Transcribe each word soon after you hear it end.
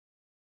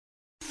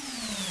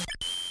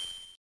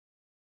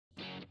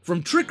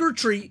From Trick or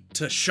Treat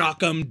to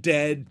Shock 'em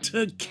Dead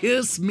to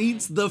Kiss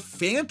Meets the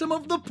Phantom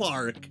of the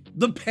Park,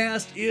 the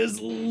past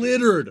is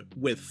littered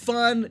with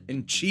fun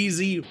and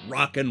cheesy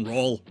rock and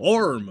roll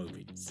horror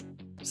movies.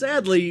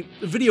 Sadly,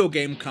 video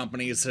game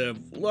companies have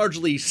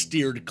largely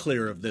steered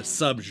clear of this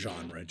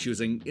subgenre,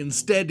 choosing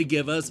instead to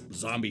give us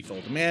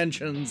zombie-filled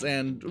mansions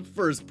and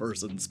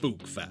first-person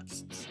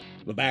spookfests.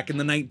 But back in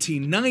the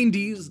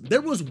 1990s,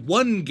 there was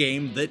one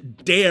game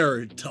that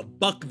dared to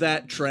buck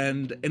that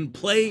trend and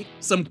play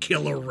some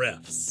killer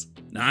riffs.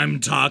 I'm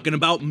talking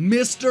about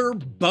Mr.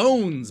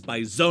 Bones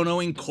by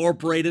Zono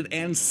Inc.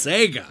 and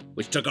Sega,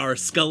 which took our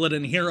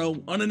skeleton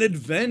hero on an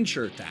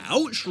adventure to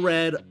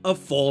outshred a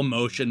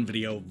full-motion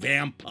video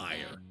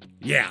vampire.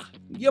 Yeah,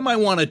 you might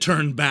want to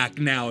turn back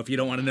now if you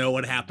don't want to know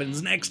what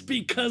happens next,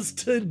 because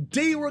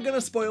today we're going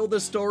to spoil the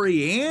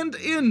story and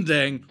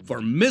ending for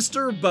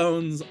Mr.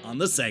 Bones on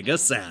the Sega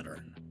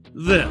Saturn.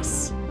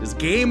 This is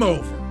Game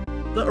Over,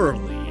 the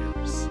early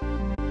years.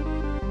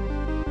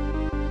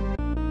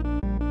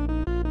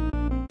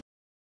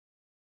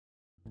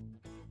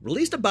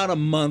 Released about a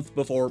month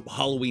before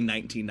Halloween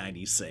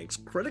 1996,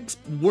 critics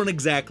weren't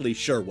exactly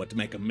sure what to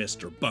make of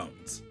Mr.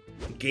 Bones.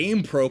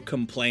 GamePro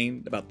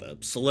complained about the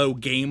slow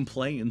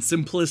gameplay and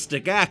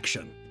simplistic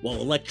action, while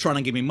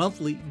Electronic Gaming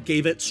Monthly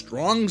gave it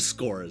strong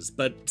scores,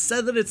 but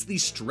said that it's the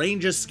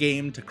strangest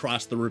game to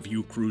cross the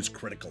review crew's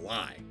critical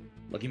eye.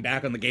 Looking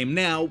back on the game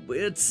now,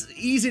 it's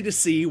easy to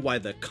see why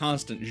the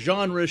constant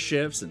genre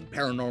shifts and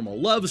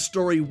paranormal love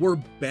story were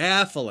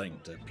baffling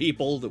to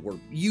people that were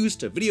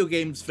used to video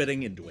games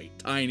fitting into a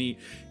tiny,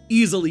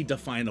 easily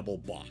definable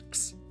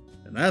box.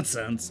 In that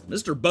sense,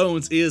 Mr.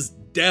 Bones is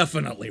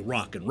definitely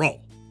rock and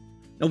roll.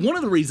 Now, one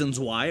of the reasons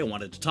why I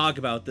wanted to talk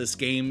about this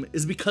game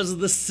is because of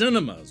the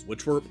cinemas,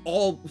 which were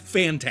all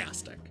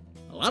fantastic.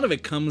 A lot of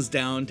it comes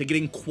down to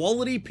getting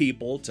quality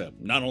people to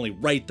not only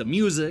write the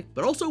music,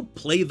 but also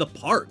play the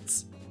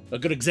parts. A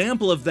good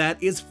example of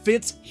that is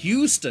Fitz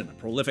Houston, a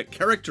prolific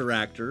character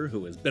actor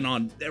who has been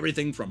on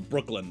everything from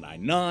Brooklyn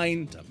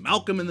Nine-Nine to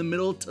Malcolm in the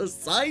Middle to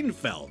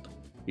Seinfeld.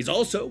 He's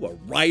also a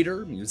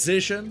writer,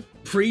 musician,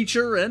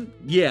 preacher, and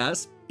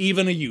yes,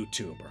 even a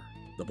YouTuber.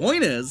 The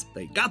point is,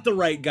 they got the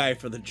right guy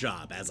for the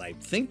job, as I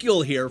think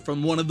you'll hear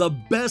from one of the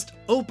best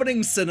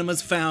opening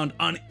cinemas found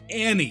on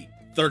any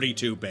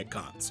 32-bit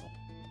console.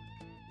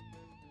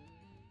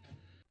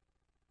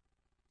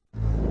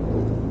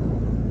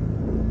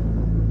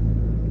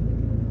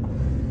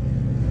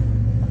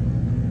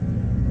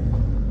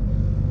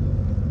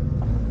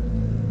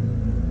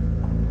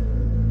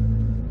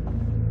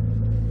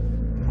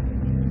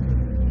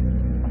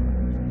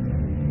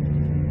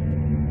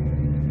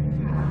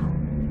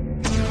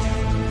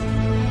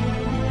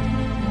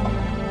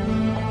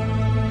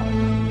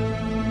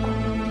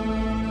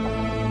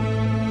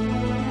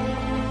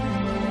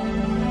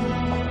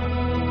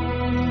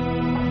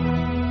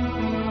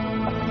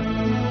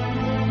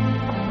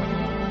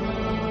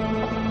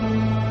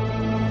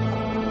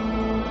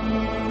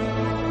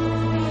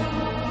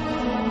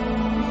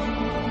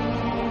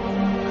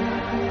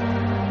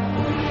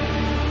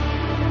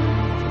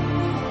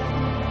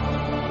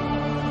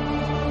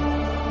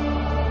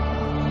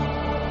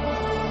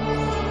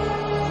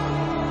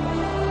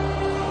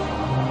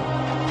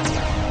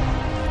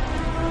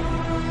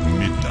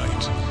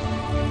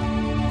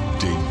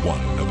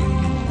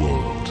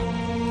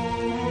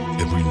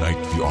 Every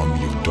night the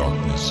army of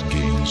darkness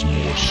gains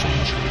more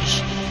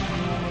soldiers.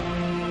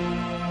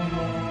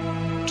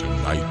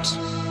 Tonight,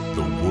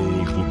 the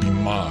world will be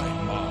mine.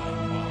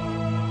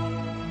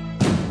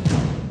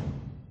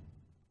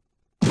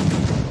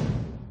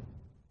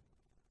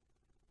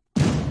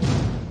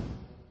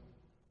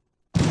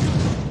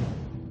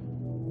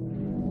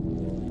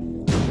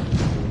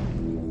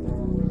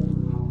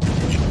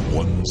 In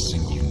one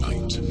single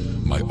night,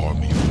 my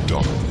army of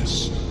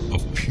darkness,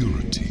 of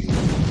purity,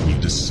 will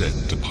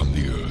descend upon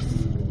the earth.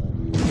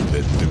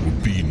 Then there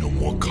will be no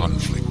more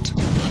conflict,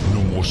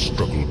 no more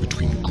struggle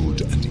between good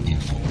and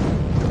evil.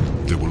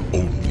 There will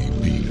only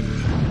be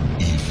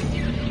evil.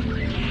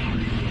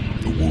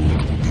 The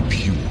world will be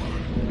pure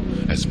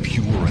as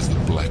the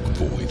black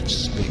void of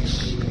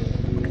space.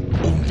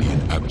 Only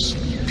in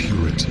absolute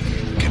purity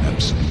can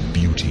absolute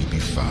beauty be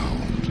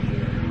found.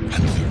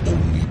 And the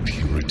only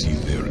purity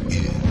there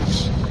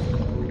is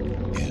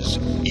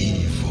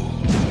evil.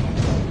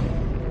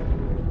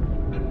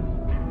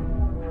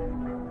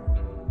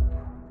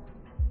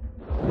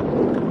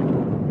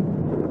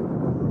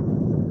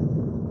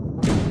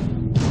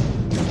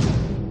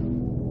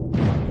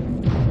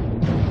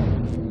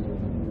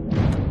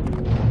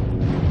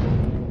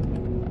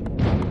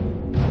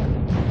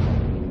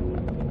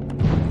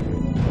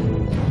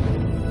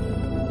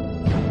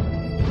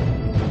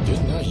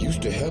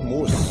 To have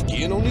more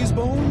skin on these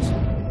bones?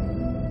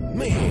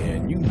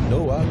 Man, you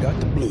know I got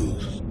the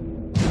blues.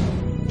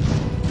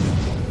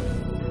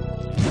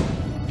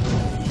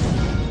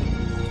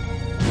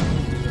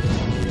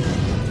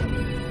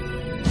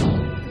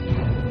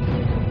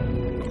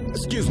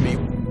 Excuse me,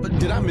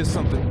 did I miss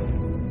something?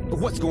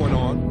 What's going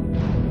on?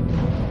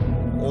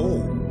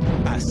 Oh,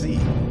 I see.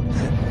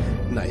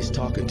 Nice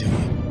talking to you.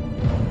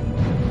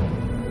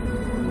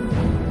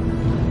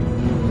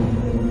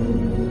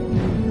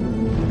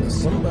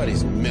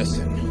 Somebody's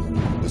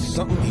messing with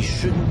something he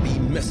shouldn't be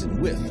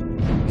messing with.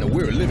 Now,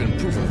 we're living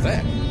proof of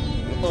that.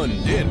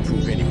 Undead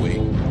proof, anyway.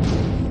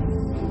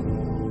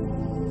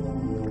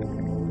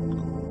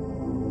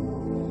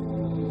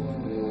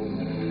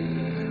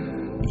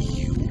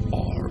 You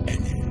are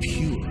an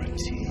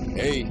impurity.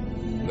 Hey,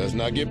 let's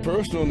not get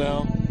personal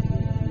now.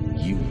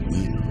 You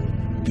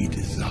will be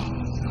dissolved.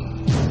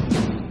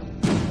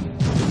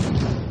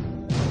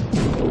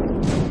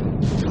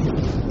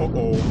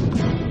 Uh-oh.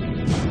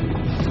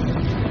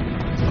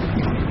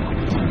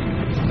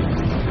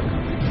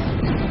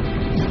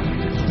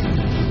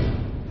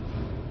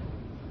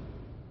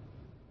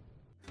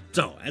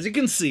 So, as you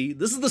can see,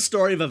 this is the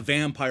story of a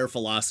vampire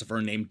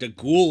philosopher named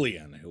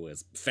Degulian, who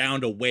has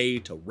found a way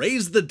to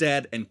raise the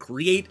dead and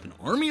create an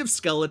army of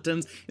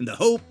skeletons in the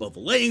hope of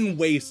laying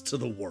waste to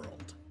the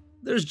world.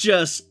 There's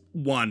just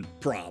one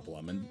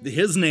problem, and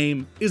his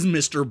name is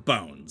Mr.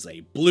 Bones, a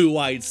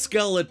blue-eyed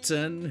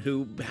skeleton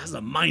who has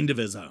a mind of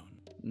his own.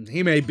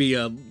 He may be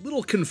a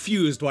little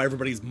confused why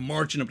everybody's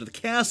marching up to the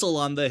castle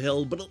on the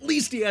hill, but at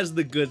least he has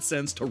the good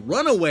sense to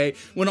run away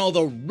when all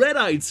the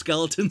red-eyed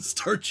skeletons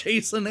start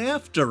chasing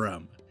after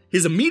him.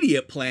 His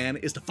immediate plan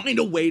is to find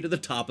a way to the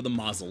top of the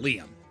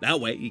mausoleum.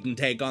 That way he can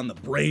take on the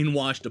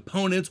brainwashed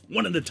opponents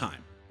one at a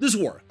time. This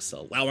works,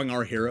 allowing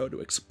our hero to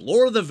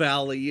explore the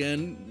valley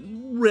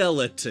in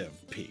relative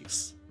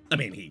peace. I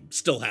mean, he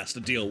still has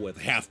to deal with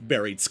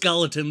half-buried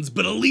skeletons,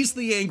 but at least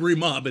the angry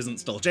mob isn't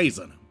still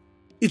chasing him.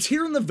 It's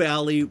here in the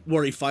valley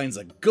where he finds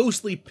a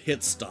ghostly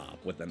pit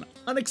stop with an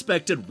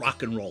unexpected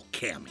rock and roll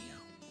cameo.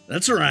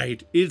 That's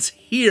right, it's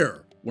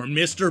here where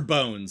Mr.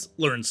 Bones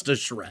learns to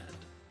shred.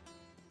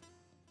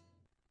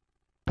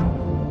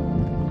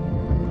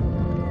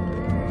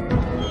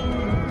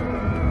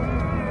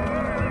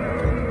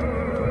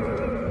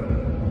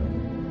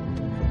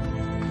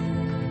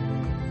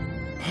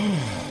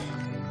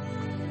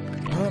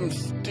 I'm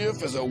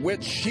stiff as a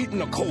wet sheet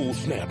in a cold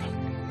snap.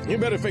 You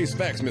better face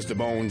facts, Mr.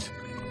 Bones.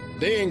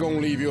 They ain't gonna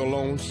leave you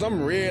alone.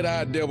 Some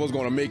red-eyed devil's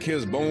gonna make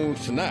his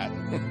bones tonight.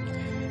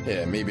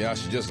 Yeah, maybe I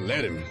should just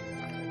let him.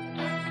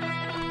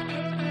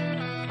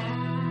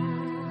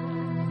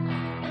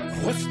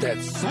 What's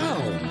that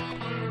sound?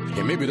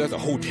 Yeah, maybe there's a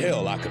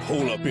hotel I could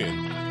hole up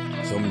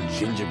in. Some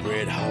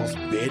gingerbread house,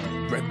 bed,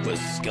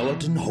 breakfast,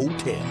 skeleton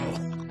hotel.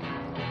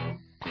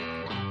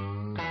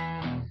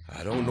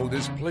 I don't know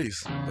this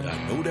place, but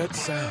I know that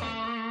sound.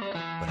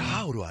 But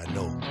how do I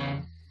know?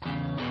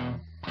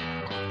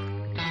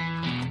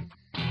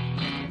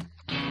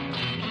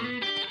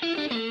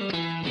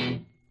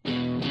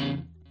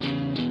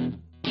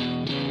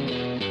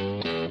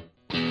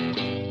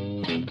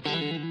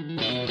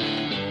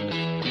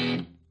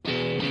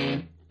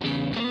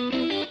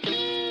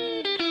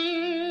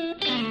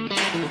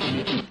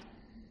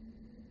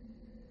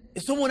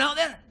 Is someone out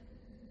there?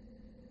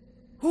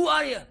 Who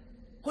are you?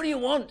 What do you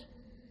want?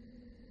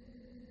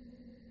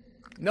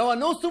 No, I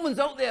know someone's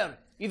out there.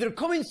 Either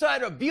come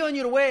inside or be on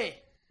your way.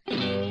 How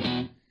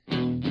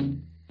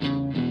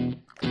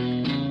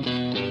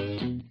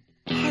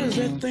does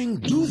that thing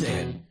do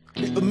that?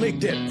 It would make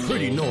that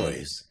pretty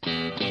noise.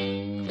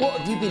 What,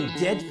 have you been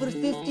dead for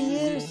 50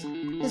 years?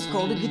 It's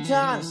called a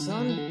guitar,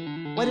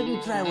 son. Why don't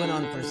you try one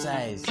on for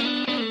size?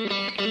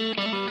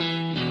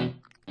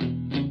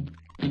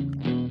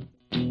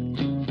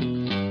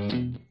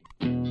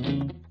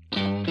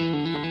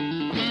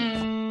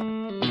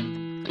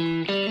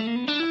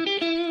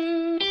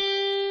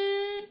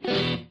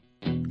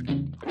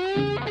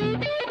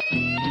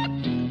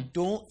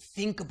 Don't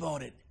think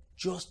about it.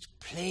 Just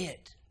play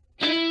it.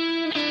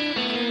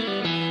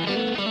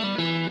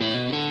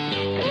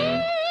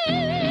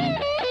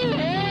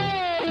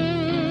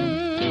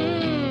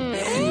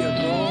 There you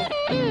go.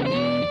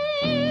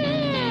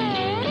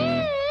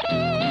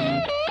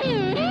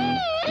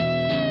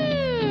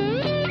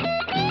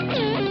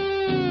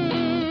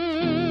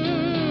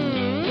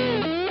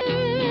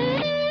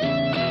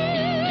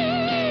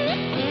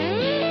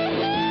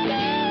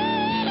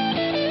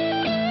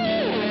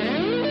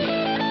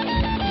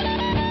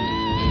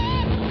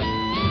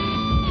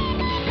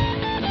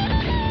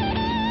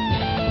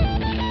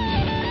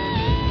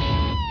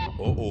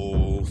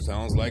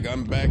 Sounds like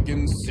I'm back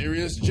in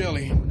serious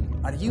jelly.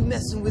 Are you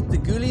messing with the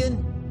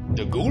Degulian?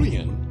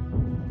 Degulian?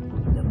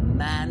 The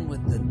man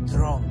with the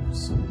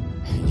drums.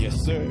 Yes,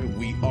 sir,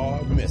 we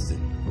are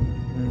messing.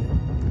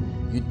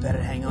 You'd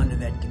better hang on to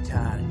that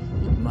guitar.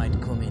 It might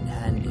come in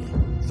handy.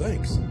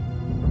 Thanks.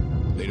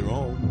 Later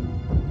on.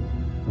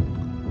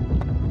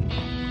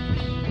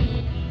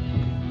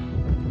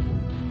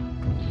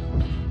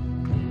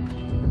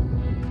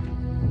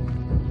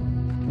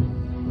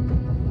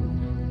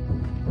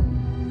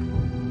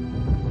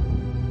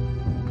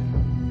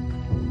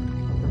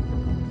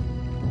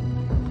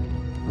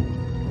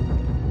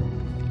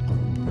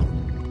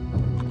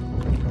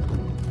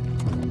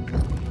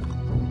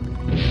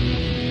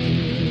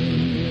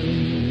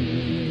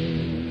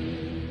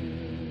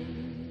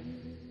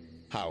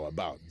 How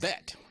about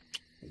that?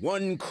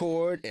 one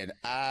chord, and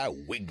I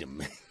wigged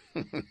him.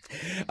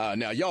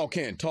 Now, y'all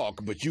can't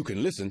talk, but you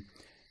can listen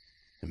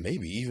and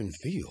maybe even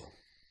feel.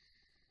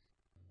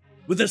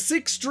 With a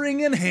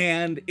 6-string in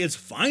hand, it's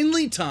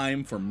finally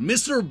time for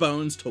Mr.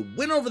 Bones to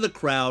win over the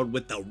crowd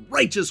with the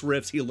righteous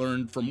riffs he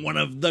learned from one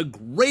of the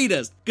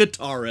greatest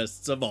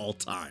guitarists of all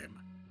time.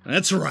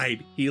 That's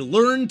right, he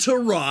learned to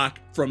rock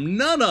from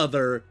none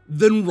other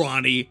than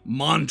Ronnie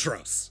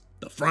Montrose,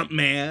 the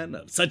frontman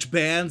of such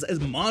bands as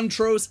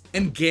Montrose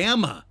and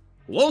Gamma,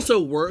 who also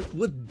worked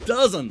with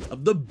dozens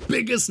of the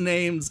biggest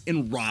names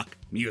in rock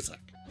music.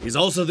 He's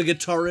also the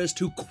guitarist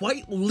who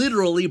quite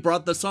literally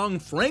brought the song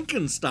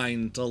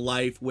Frankenstein to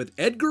life with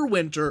Edgar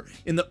Winter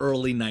in the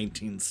early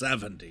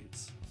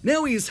 1970s.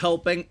 Now he's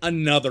helping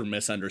another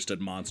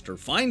misunderstood monster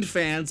find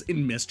fans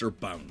in Mr.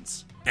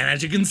 Bones. And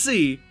as you can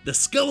see, the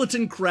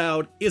skeleton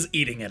crowd is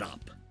eating it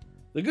up.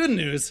 The good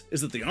news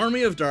is that the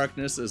Army of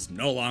Darkness is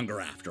no longer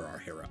after our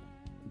hero.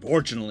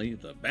 Unfortunately,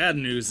 the bad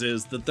news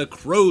is that the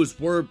crows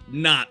were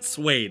not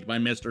swayed by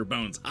Mr.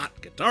 Bones'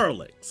 hot guitar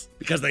licks,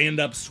 because they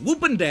end up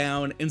swooping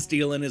down and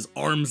stealing his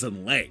arms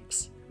and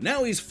legs.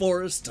 Now he's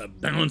forced to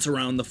bounce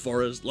around the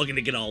forest looking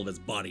to get all of his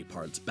body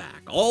parts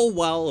back, all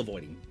while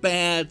avoiding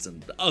bats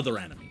and other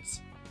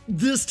enemies.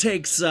 This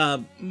takes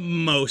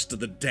most of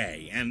the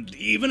day, and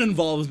even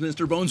involves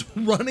Mr. Bones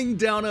running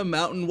down a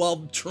mountain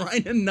while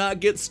trying to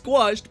not get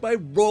squashed by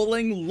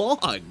rolling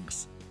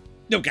logs.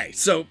 Okay,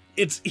 so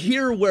it's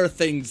here where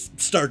things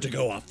start to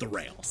go off the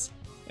rails.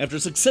 After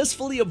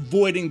successfully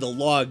avoiding the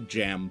log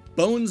jam,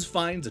 Bones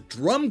finds a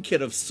drum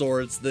kit of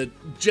sorts that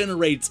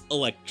generates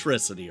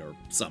electricity or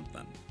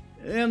something.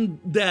 And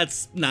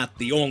that's not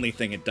the only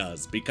thing it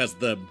does, because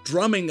the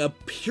drumming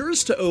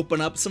appears to open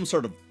up some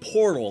sort of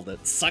portal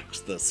that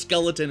sucks the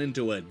skeleton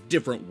into a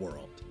different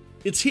world.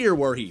 It's here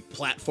where he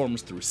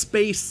platforms through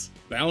space,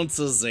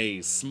 bounces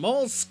a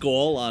small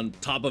skull on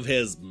top of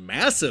his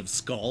massive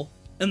skull,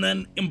 and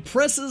then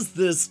impresses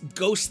this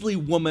ghostly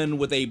woman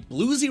with a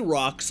bluesy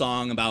rock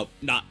song about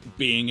not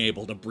being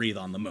able to breathe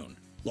on the moon.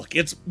 Look,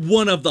 it's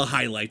one of the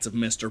highlights of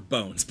Mr.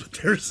 Bones, but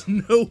there's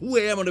no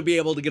way I'm going to be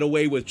able to get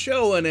away with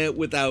showing it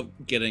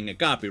without getting a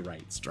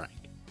copyright strike.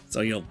 So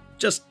you'll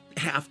just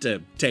have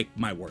to take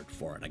my word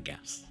for it, I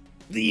guess.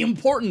 The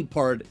important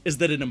part is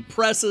that it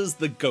impresses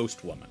the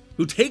ghost woman,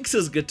 who takes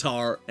his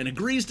guitar and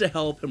agrees to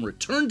help him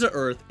return to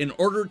Earth in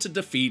order to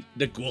defeat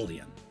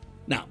Degulian.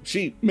 Now,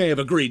 she may have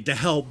agreed to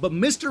help, but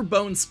Mr.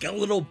 Bones'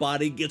 skeletal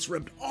body gets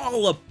ripped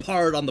all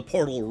apart on the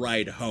portal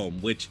ride home,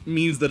 which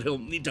means that he'll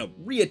need to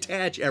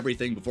reattach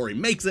everything before he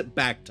makes it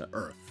back to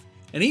Earth.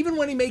 And even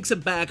when he makes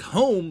it back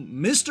home,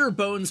 Mr.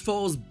 Bones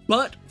falls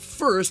butt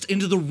first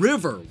into the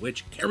river,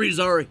 which carries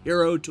our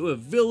hero to a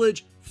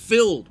village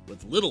filled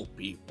with little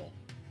people.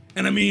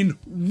 And I mean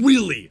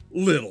really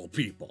little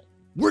people.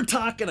 We're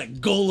talking a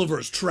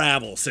Gulliver's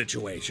Travel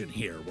situation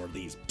here, where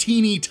these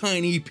teeny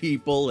tiny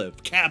people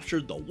have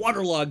captured the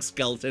waterlogged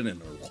skeleton and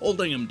are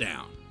holding him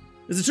down.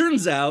 As it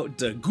turns out,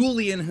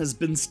 Degulian has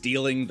been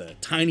stealing the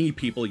tiny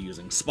people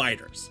using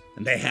spiders,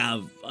 and they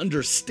have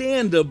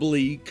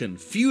understandably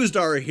confused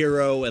our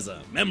hero as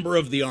a member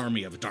of the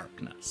Army of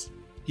Darkness.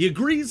 He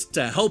agrees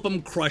to help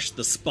him crush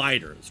the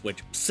spiders,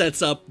 which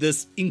sets up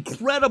this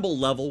incredible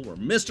level where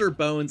Mr.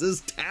 Bones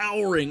is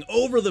towering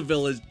over the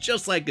village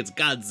just like it's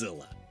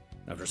Godzilla.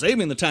 After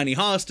saving the tiny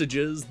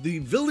hostages, the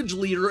village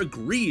leader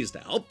agrees to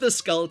help the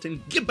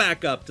skeleton get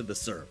back up to the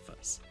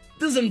surface.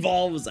 This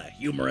involves a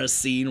humorous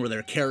scene where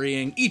they're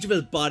carrying each of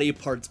his body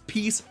parts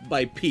piece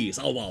by piece,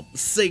 all while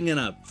singing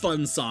a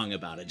fun song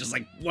about it, just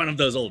like one of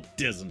those old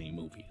Disney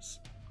movies.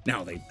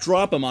 Now they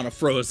drop him on a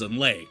frozen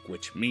lake,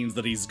 which means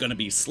that he's gonna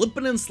be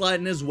slipping and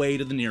sliding his way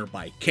to the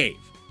nearby cave.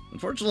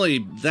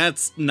 Unfortunately,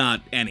 that's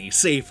not any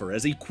safer,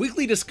 as he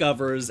quickly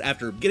discovers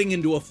after getting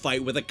into a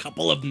fight with a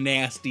couple of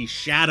nasty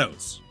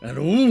shadows. And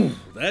ooh,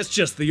 that's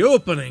just the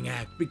opening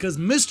act, because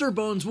Mr.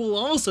 Bones will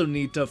also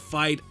need to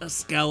fight a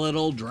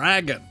skeletal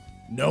dragon.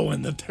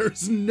 Knowing that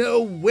there's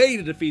no way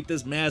to defeat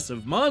this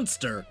massive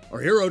monster, our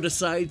hero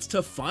decides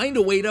to find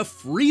a way to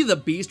free the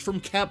beast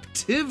from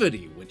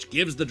captivity, which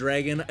gives the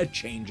dragon a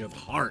change of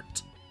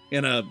heart.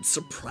 In a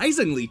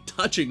surprisingly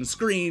touching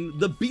screen,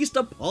 the beast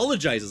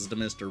apologizes to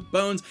Mr.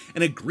 Bones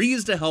and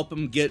agrees to help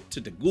him get to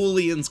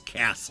Degulian's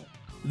castle.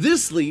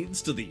 This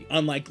leads to the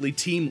unlikely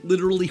team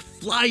literally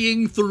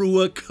flying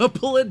through a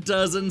couple of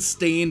dozen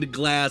stained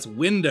glass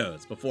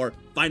windows before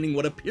finding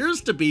what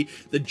appears to be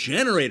the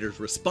generators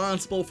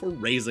responsible for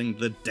raising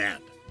the dead.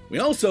 We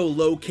also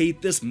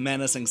locate this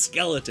menacing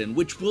skeleton,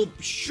 which will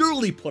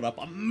surely put up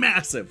a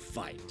massive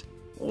fight.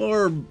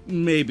 Or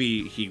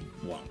maybe he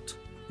won't.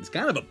 He's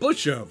kind of a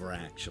pushover,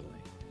 actually.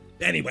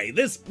 Anyway,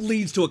 this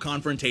leads to a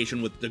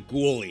confrontation with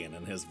Degulian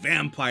in his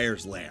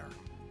vampire's lair.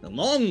 At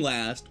long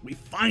last, we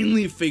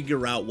finally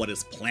figure out what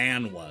his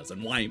plan was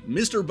and why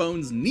Mr.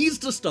 Bones needs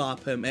to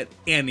stop him at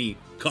any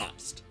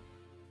cost.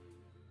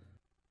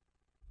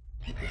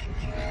 It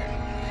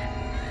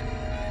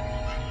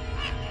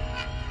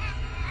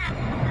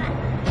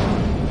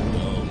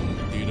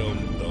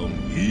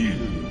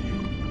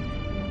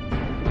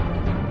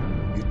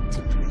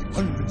took me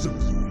hundreds of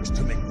years years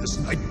to make this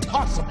night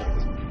possible.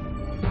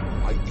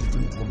 I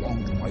even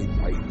prolonged my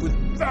life with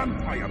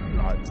vampire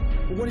blood.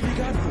 What have you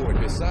got for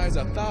it besides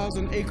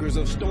 1,000 acres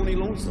of stony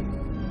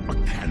lonesome? A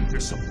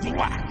canvas of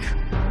black.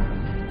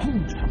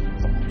 Who'd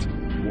have thought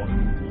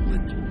one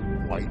little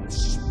white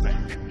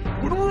speck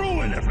would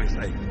ruin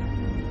everything?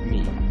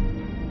 Me.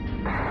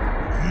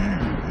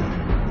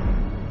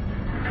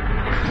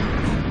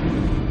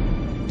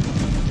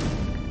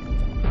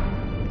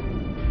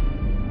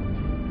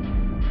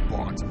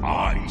 But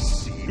I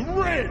see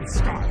red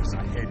skies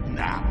ahead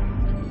now,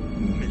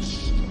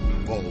 Mr.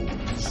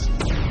 Bones.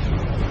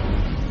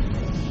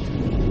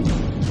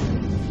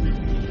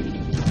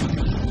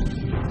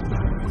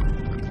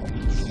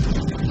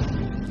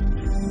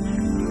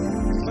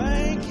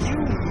 Thank you,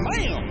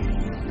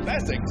 ma'am.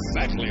 That's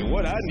exactly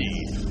what I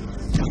need.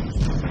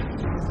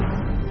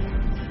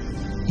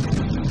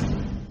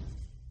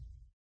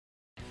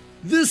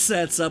 This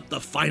sets up the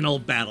final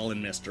battle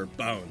in Mr.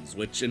 Bones,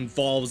 which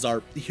involves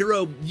our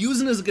hero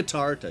using his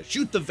guitar to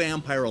shoot the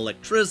vampire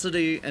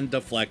electricity and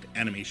deflect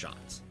enemy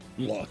shots.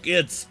 Look,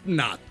 it's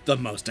not the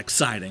most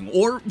exciting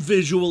or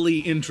visually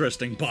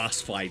interesting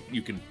boss fight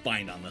you can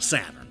find on the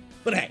Saturn,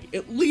 but hey,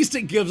 at least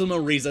it gives him a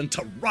reason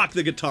to rock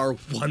the guitar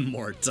one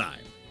more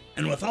time.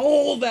 And with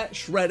all that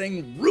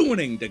shredding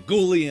ruining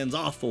Degulian's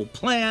awful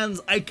plans,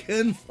 I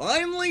can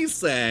finally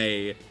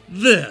say,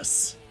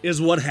 this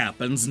is what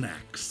happens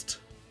next.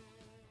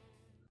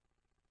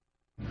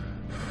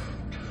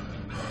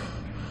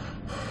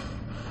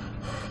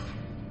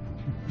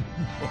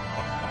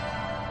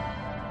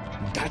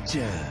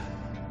 Gotcha.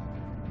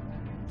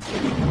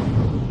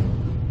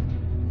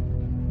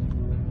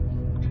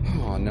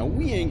 Oh, now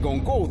we ain't gonna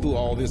go through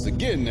all this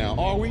again now,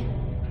 are we?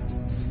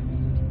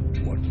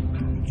 What do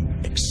you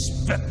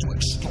expect to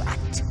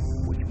extract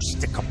when you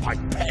stick a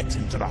pipette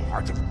into the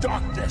heart of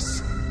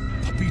darkness?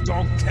 Puppy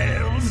dog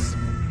tails?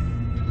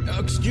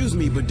 Excuse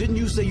me, but didn't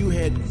you say you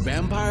had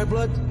vampire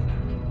blood?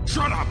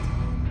 Shut up!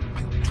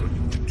 I'll turn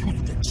you into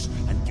toothpicks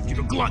and give you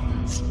to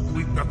gluttons who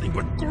eat nothing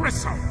but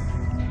gristle.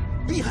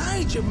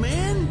 Behind you,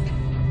 man!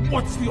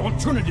 What's the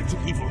alternative to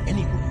evil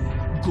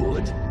anyway?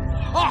 Good?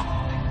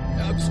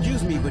 Ha!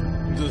 Excuse me, but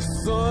the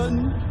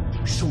sun?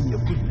 Show me a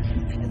good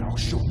man, and I'll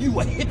show you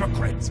a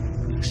hypocrite.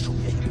 Show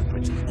me a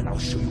hypocrite, and I'll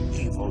show you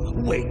evil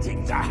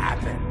waiting to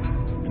happen.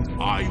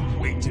 And I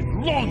waited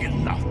long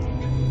enough.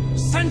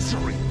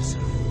 Centuries.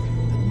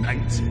 The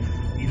night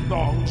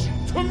belongs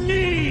to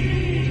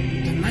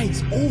me. The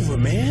night's over,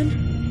 man.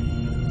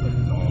 The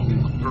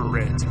long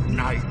red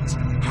night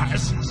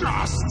has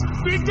just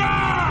begun.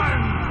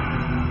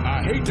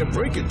 I hate to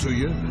break it to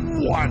you.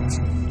 What?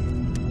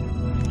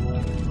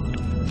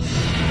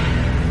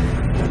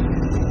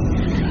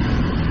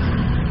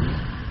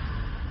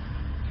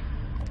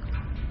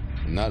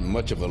 Not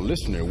much of a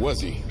listener,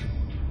 was he?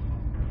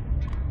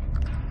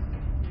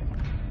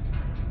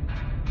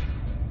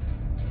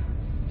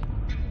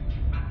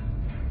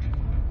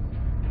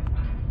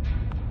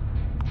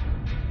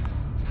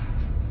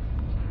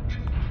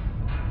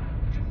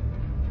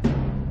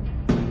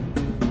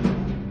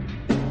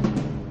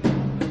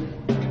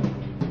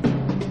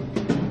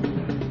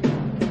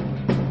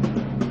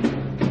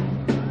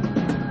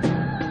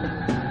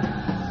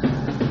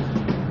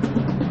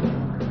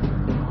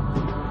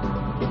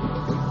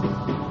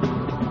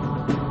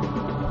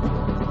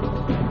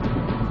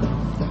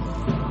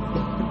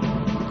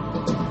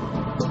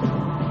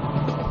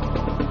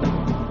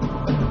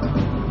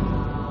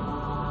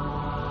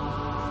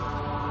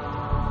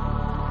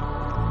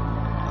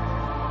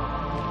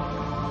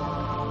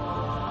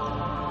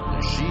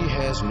 She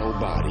has no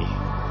body,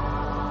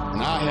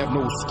 and I have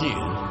no skin.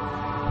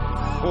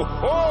 Ho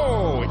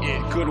ho!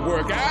 It could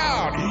work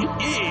out!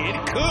 It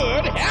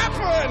could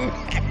happen!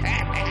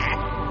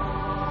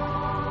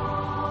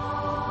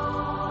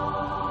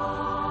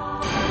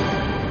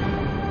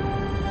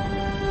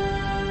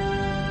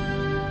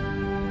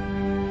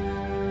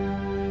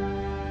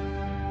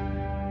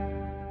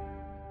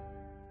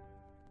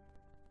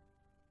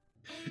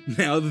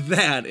 Now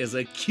that is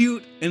a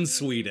cute and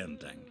sweet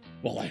ending.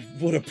 While I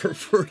would have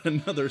preferred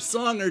another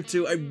song or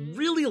two, I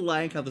really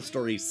like how the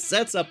story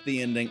sets up the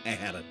ending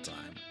ahead of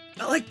time.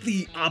 I like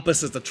the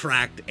opposites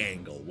attract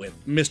angle with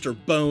Mr.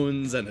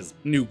 Bones and his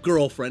new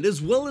girlfriend,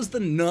 as well as the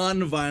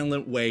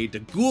non-violent way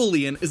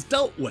Degulian is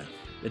dealt with.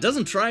 It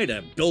doesn't try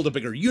to build a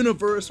bigger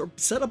universe or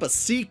set up a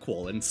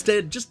sequel,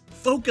 instead just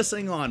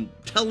focusing on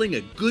telling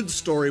a good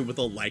story with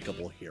a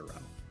likable hero.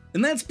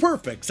 And that's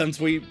perfect since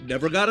we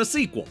never got a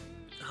sequel.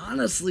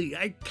 Honestly,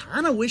 I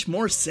kinda wish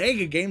more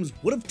Sega games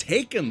would have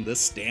taken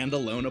this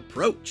standalone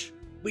approach.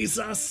 We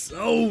saw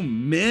so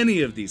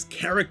many of these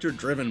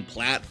character-driven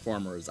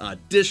platformers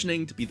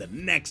auditioning to be the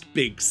next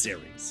big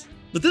series.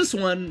 But this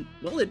one,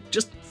 well, it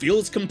just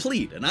feels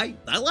complete, and I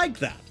like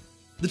that.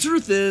 The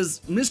truth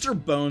is, Mr.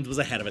 Bones was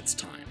ahead of its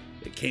time.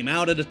 It came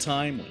out at a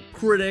time when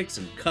critics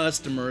and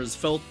customers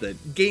felt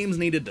that games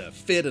needed to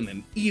fit in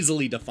an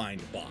easily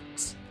defined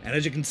box. And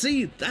as you can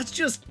see, that's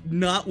just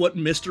not what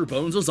Mr.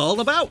 Bones was all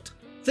about.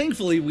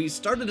 Thankfully, we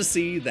started to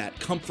see that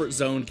comfort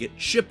zone get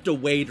chipped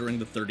away during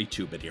the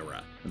 32-bit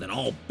era, and then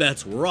all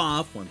bets were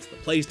off once the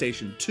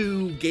PlayStation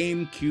 2,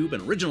 GameCube,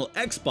 and original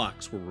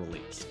Xbox were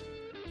released.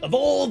 Of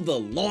all the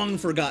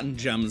long-forgotten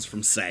gems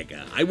from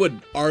Sega, I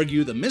would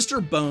argue that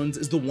Mr. Bones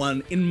is the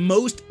one in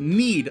most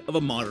need of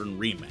a modern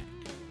remake.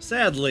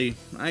 Sadly,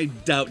 I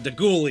doubt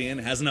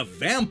Dagulian has enough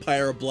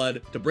vampire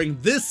blood to bring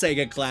this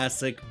Sega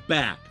classic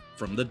back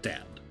from the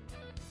dead.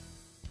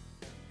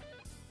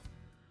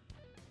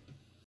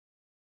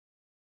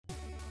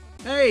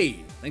 Hey,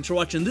 thanks for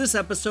watching this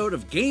episode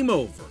of Game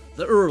Over,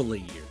 the early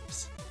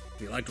years.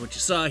 If you liked what you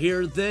saw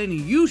here, then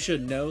you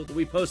should know that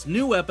we post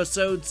new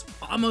episodes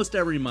almost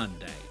every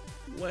Monday.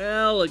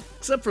 Well,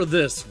 except for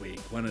this week,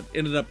 when it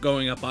ended up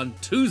going up on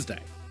Tuesday.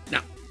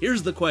 Now,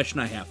 here's the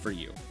question I have for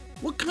you.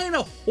 What kind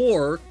of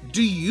horror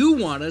do you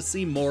want to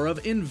see more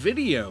of in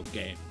video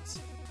games?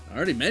 I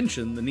already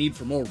mentioned the need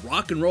for more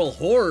rock and roll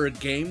horror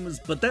games,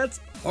 but that's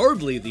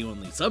hardly the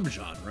only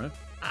subgenre.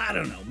 I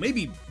don't know,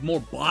 maybe more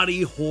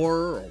body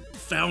horror or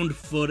found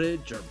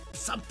footage or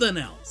something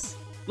else.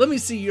 Let me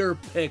see your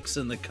picks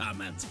in the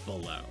comments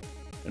below.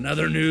 In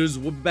other news,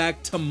 we'll be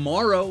back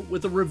tomorrow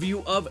with a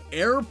review of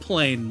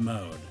Airplane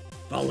Mode,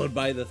 followed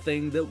by the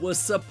thing that was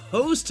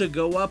supposed to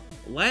go up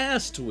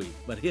last week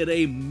but hit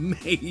a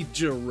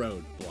major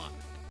roadblock.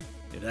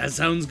 If that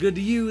sounds good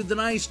to you, then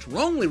I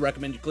strongly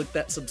recommend you click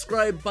that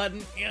subscribe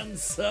button and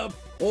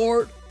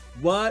support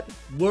what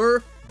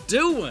we're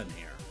doing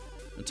here.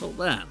 Until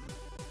then,